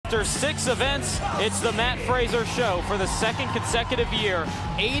After 6 events, it's the Matt Fraser Show for the second consecutive year.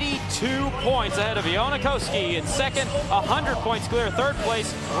 82 points ahead of Iona Koski in second, 100 points clear third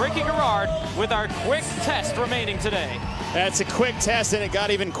place. Ricky Garrard with our quick test remaining today. That's a quick test, and it got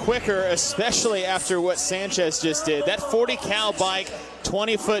even quicker, especially after what Sanchez just did. That 40 cal bike,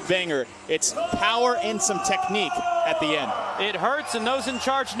 20-foot banger. It's power and some technique at the end. It hurts, and those in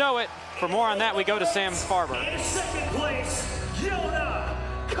charge know it. For more on that, we go to Sam Farber. In second place, Iona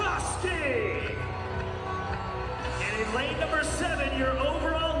Koski. And in lane number 7, your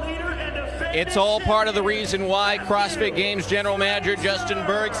overall leader and defending. It's all part of the reason why CrossFit Games General Manager Justin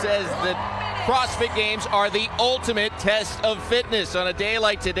Berg says that CrossFit Games are the ultimate test of fitness. On a day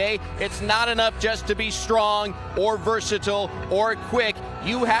like today, it's not enough just to be strong or versatile or quick.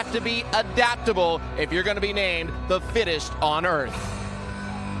 You have to be adaptable if you're going to be named the fittest on earth.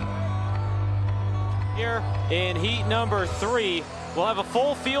 Here in heat number 3, we'll have a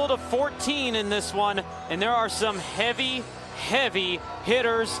full field of 14 in this one, and there are some heavy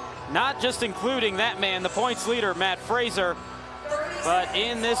hitters, not just including that man, the points leader, Matt Fraser. But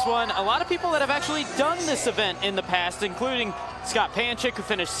in this one, a lot of people that have actually done this event in the past, including Scott Panchik, who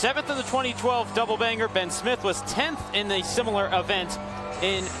finished 7th in the 2012 double banger. Ben Smith was 10th in the similar event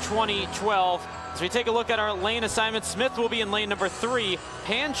in 2012. So we take a look at our lane assignment. Smith will be in lane number 3.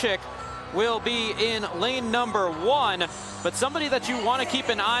 Panchik will be in lane number 1. But somebody that you want to keep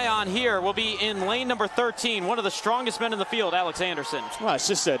an eye on here will be in lane number 13, one of the strongest men in the field, Alex Anderson. Well,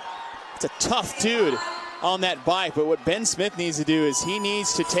 it's a tough dude on that bike, but what Ben Smith needs to do is he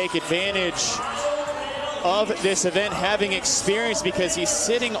needs to take advantage of this event, having experience, because he's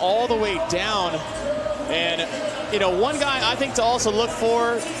sitting all the way down. And, you know, one guy I think to also look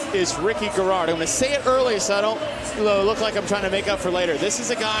for is Ricky Garrard. I'm going to say it early so I don't look like I'm trying to make up for later. This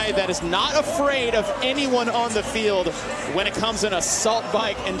is a guy that is not afraid of anyone on the field when it comes to an assault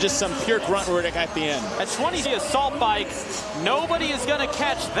bike and just some pure grunt work at the end. At 20, the assault bike, nobody is going to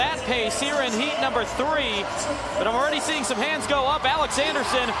catch that pace here in heat number 3. But I'm already seeing some hands go up. Alex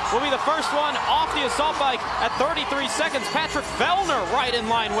Anderson will be the first one off the assault bike at 33 seconds. Patrick Vellner right in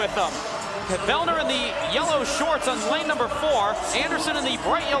line with them. Vellner in the yellow shorts on lane number 4. Anderson in the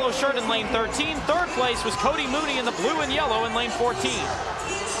bright yellow shirt in lane 13. Third place was Cody Mooney in the blue and yellow in lane 14.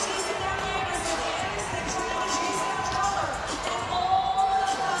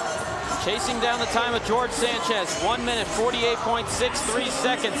 Chasing down the time of George Sanchez, 1 minute 48.63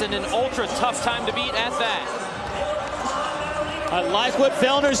 seconds, and an ultra tough time to beat at that. I like what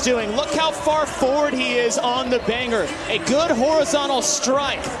Vellner's doing. Look how far forward he is on the banger. A good horizontal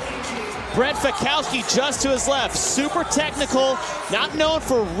strike. Brent Fikowski just to his left. Super technical, not known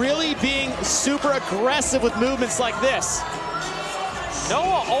for really being super aggressive with movements like this.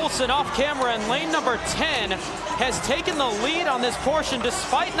 Noah Olson off camera in lane number 10 has taken the lead on this portion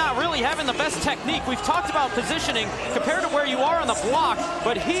despite not really having the best technique. We've talked about positioning compared to where you are on the block,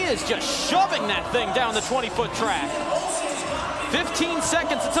 but he is just shoving that thing down the 20-foot track. 15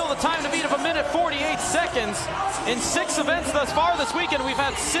 seconds until the time to beat of 1 minute 48 seconds. In 6 events thus far this weekend, we've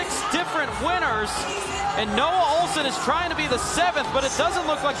had 6 different winners. And Noah Olson is trying to be the 7th, but it doesn't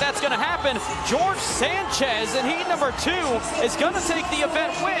look like that's going to happen. George Sanchez in heat number 2 is going to take the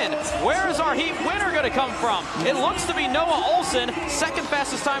event win. Where is our heat winner going to come from? It looks to be Noah Olson. Second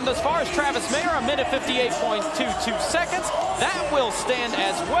fastest time thus far is Travis Mayer, 1 minute 58.22 seconds. That will stand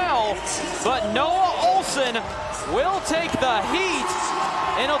as well. But Noah Olson will take the heat,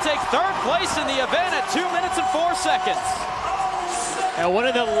 and he'll take 3rd place in the event at 2 minutes and 4 seconds. And one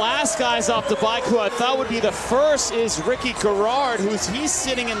of the last guys off the bike who I thought would be the first is Ricky Garrard, he's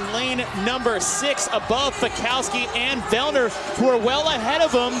sitting in lane number 6 above Fikowski and Vellner, who are well ahead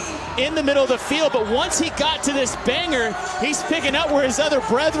of him in the middle of the field. But once he got to this banger, he's picking up where his other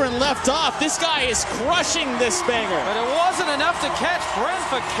brethren left off. This guy is crushing this banger. But it wasn't enough to catch Brent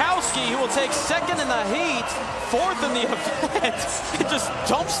Fikowski, who will take 2nd in the heat, 4th in the event. It just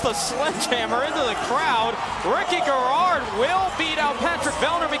dumps the sledgehammer into the crowd. Ricky Garrard will beat out Patrick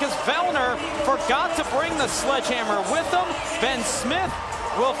Vellner because Vellner forgot to bring the sledgehammer with him. Ben Smith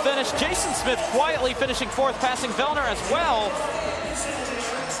will finish. Jason Smith quietly finishing 4th, passing Vellner as well.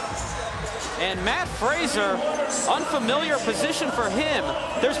 And Matt Fraser, unfamiliar position for him.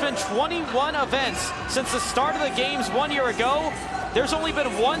 There's been 21 events since the start of the games 1 year ago. There's only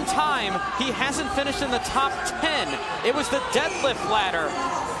been one time he hasn't finished in the top 10. It was the deadlift ladder,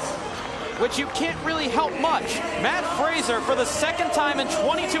 which you can't really help much. Matt Fraser, for the 2nd time in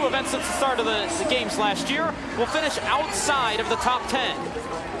 22 events since the start of the games last year, will finish outside of the top 10.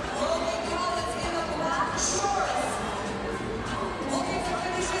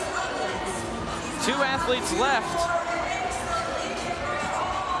 Two athletes left.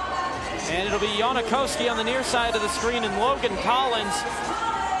 And it'll be Janikowski on the near side of the screen and Logan Collins,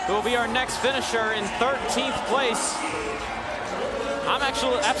 who will be our next finisher in 13th place. I'm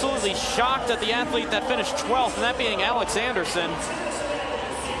actually absolutely shocked at the athlete that finished 12th, and that being Alex Anderson.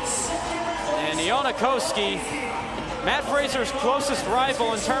 And Janikowski, Matt Fraser's closest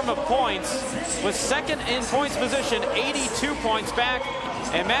rival in terms of points, was second in points position, 82 points back.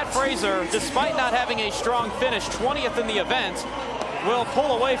 And Matt Fraser, despite not having a strong finish, 20th in the event, will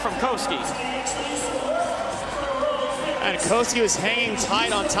pull away from Koski. And Koski was hanging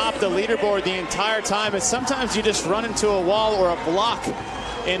tight on top of the leaderboard the entire time, and sometimes you just run into a wall or a block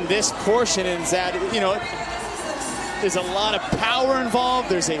in this portion, and that, you know, there's a lot of power involved,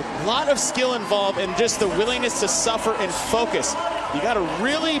 there's a lot of skill involved, and just the willingness to suffer and focus. You got to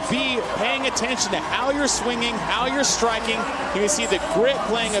really be paying attention to how you're swinging, how you're striking. You can see the grit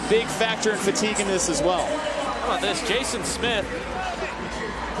playing a big factor in fatigue in this as well. How about this? Jason Smith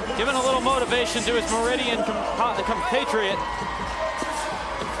giving a little motivation to his Meridian compatriot.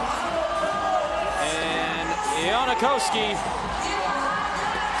 And Janikowski,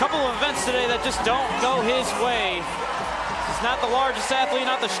 a couple of events today that just don't go his way. He's not the largest athlete,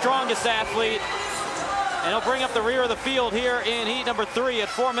 not the strongest athlete. And he'll bring up the rear of the field here in heat number 3 at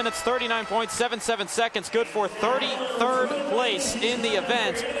 4 minutes, 39.77 seconds. Good for 33rd place in the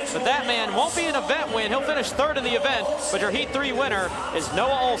event. But that man won't be an event win. He'll finish 3rd in the event. But your heat 3 winner is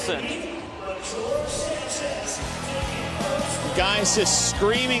Noah Olson. Guys just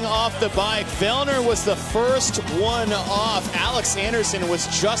screaming off the bike. Vellner was the first one off. Alex Anderson was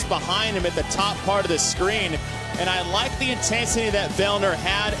just behind him at the top part of the screen. And I like the intensity that Vellner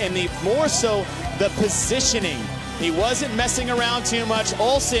had, and the more so the positioning. He wasn't messing around too much.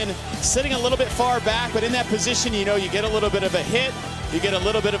 Olson sitting a little bit far back, but in that position, you know, you get a little bit of a hit, you get a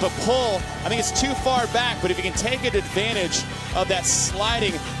little bit of a pull. I think it's too far back, but if you can take advantage of that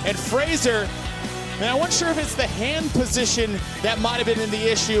sliding. And Fraser, and I wasn't sure if it's the hand position that might have been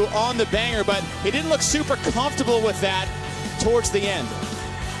the issue on the banger, but he didn't look super comfortable with that towards the end.